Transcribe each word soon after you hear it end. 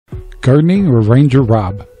Gardening with Ranger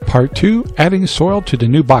Rob, Part 2, Adding Soil to the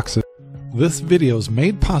New Boxes. This video is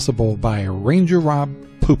made possible by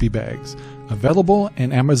RangerRob Poopy Bags, available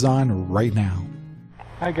in Amazon right now.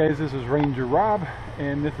 Hi guys, this is Ranger Rob,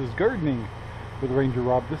 and this is Gardening with Ranger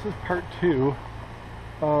Rob. This is Part 2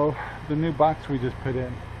 of the new box we just put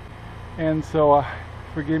in. And so,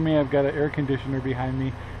 forgive me, I've got an air conditioner behind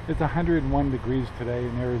me. It's 101 degrees today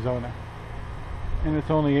in Arizona, and it's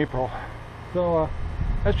only April. So,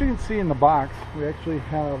 as you can see in the box, we actually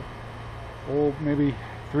have, maybe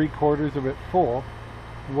 3/4 of it full.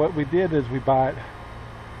 What we did is we bought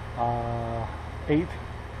 8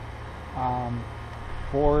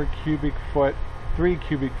 3 cubic foot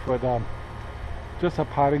just a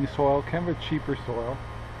potting soil, kind of a cheaper soil,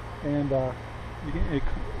 and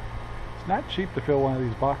it's not cheap to fill one of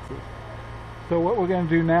these boxes. So what we're going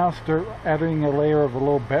to do now is start adding a layer of a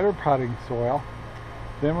little better potting soil.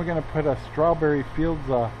 Then we're going to put a strawberry fields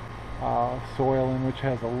soil in, which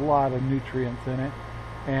has a lot of nutrients in it,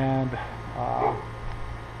 and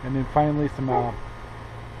then finally some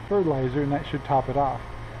fertilizer, and that should top it off.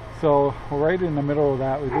 So right in the middle of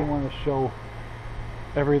that, we didn't want to show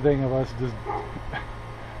everything of us just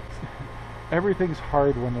everything's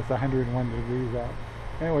hard when it's 101 degrees out.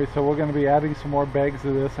 Anyway, so we're going to be adding some more bags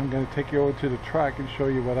of this. I'm going to take you over to the truck and show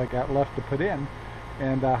you what I got left to put in,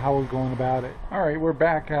 and how we're going about it. Alright, we're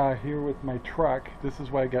back here with my truck. This is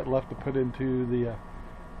what I got left to put into the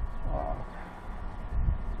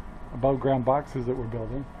above ground boxes that we're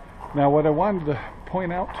building. Now what I wanted to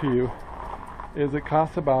point out to you is it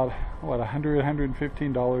costs about, what,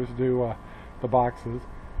 $115 to do the boxes.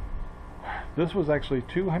 This was actually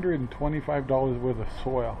 $225 worth of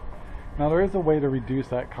soil. Now there is a way to reduce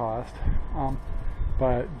that cost,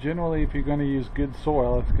 but generally if you're going to use good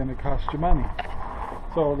soil, it's going to cost you money.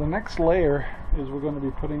 So the next layer is we're going to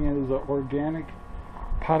be putting in is an organic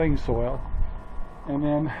potting soil, and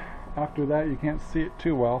then after that, you can't see it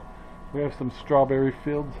too well, we have some strawberry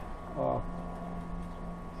fields. So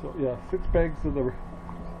yeah, 6 bags of the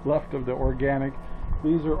left of the organic.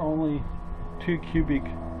 These are only 2 cubic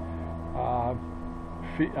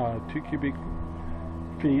feet of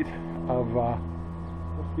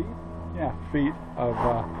feet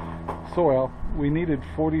of soil. We needed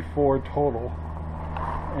 44 total.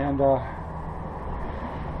 And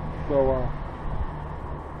so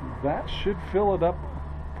that should fill it up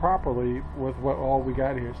properly with what all we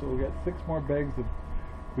got here. So we got 6 more bags of,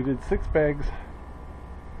 we did 6 bags,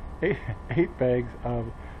 8 bags of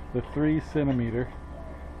the 3 centimeter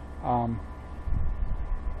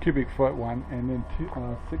cubic foot one, and then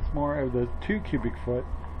 6 more of the 2 cubic foot,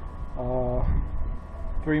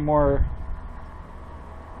 3 more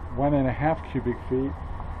 1.5 cubic feet.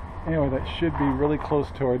 Anyway, that should be really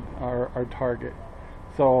close to our target.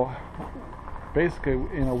 So basically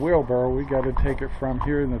in a wheelbarrow we got to take it from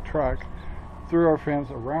here in the truck through our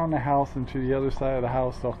fence, around the house, and to the other side of the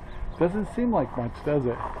house. So it doesn't seem like much, does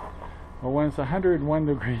it? Well, when it's 101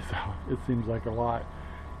 degrees out, it seems like a lot.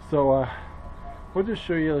 So we'll just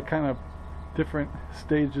show you the kind of different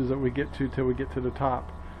stages that we get to till we get to the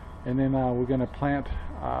top, and then we're going to plant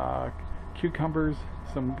cucumbers,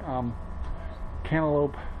 some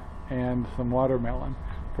cantaloupe, and some watermelon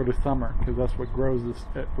for the summer, because that's what grows this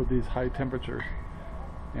with these high temperatures.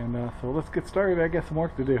 And so let's get started. I got some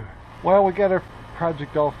work to do. Well, we got our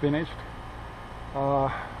project all finished.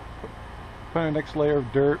 Put our next layer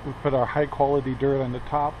of dirt. We put our high quality dirt on the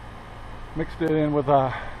top, mixed it in with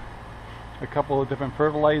a couple of different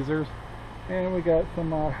fertilizers, and we got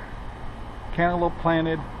some cantaloupe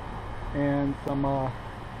planted and some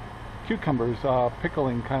cucumbers,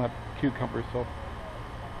 pickling kind of cucumbers. So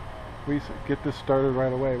we get this started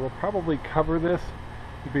right away. We'll probably cover this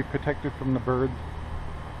to be protected from the birds,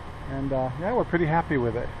 and yeah, we're pretty happy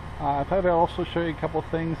with it. I thought I'd also show you a couple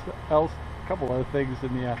other things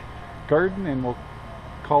in the garden, and we'll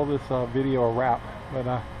call this video a wrap. But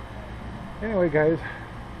anyway guys,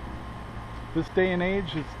 this day and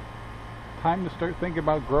age, it's time to start thinking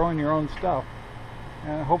about growing your own stuff,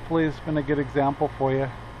 and hopefully it's been a good example for you.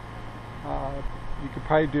 You could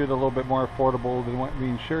probably do it a little bit more affordable than what me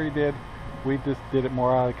and Sherry did. We just did it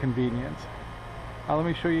more out of convenience. Let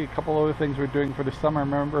me show you a couple other things we're doing for the summer.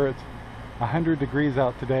 Remember, it's 100 degrees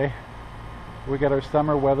out today. We got our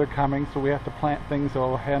summer weather coming, so we have to plant things that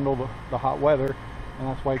will handle the hot weather, and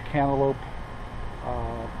that's why cantaloupe,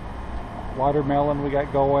 watermelon we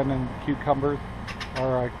got going, and cucumbers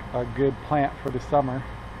are a good plant for the summer.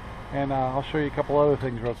 And I'll show you a couple other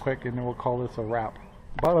things real quick, and then we'll call this a wrap.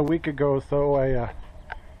 About a week ago or so, I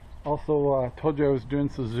also told you I was doing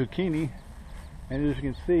some zucchini, and as you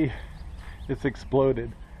can see, it's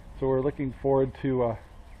exploded. So we're looking forward to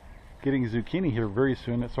getting zucchini here very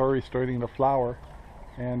soon. It's already starting to flower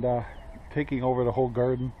and taking over the whole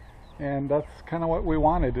garden, and that's kind of what we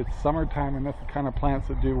wanted. It's summertime and that's the kind of plants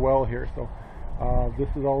that do well here. So this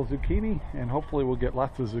is all zucchini, and hopefully we'll get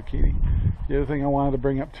lots of zucchini. The other thing I wanted to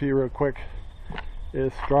bring up to you real quick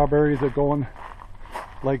is strawberries are going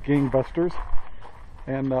like gangbusters,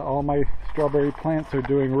 and all my strawberry plants are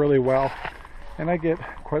doing really well, and I get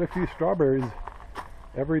quite a few strawberries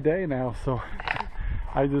every day now. So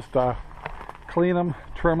I just clean them,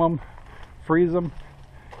 trim them, freeze them,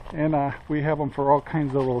 and we have them for all kinds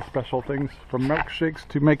of little special things, from milkshakes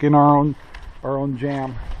to making our own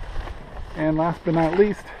jam. And last but not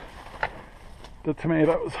least, the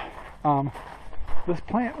tomatoes. This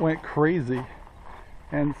plant went crazy,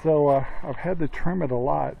 and so I've had to trim it a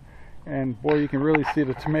lot, and boy, you can really see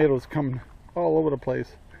the tomatoes coming all over the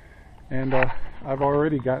place. And I've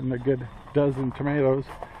already gotten a good dozen tomatoes,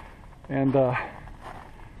 and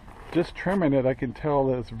just trimming it, I can tell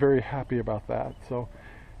that it's very happy about that. So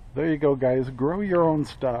there you go, guys. Grow your own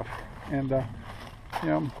stuff, and you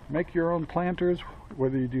know, make your own planters,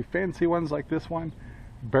 whether you do fancy ones like this one,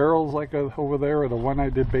 barrels like over there, or the one I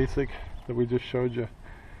did basic that we just showed you.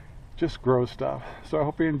 Just grow stuff. So I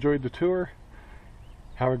hope you enjoyed the tour.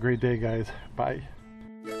 Have a great day, guys. Bye.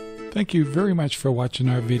 Thank you very much for watching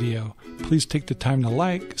our video. Please take the time to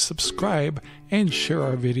like, subscribe, and share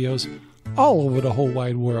our videos all over the whole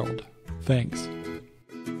wide world. Thanks.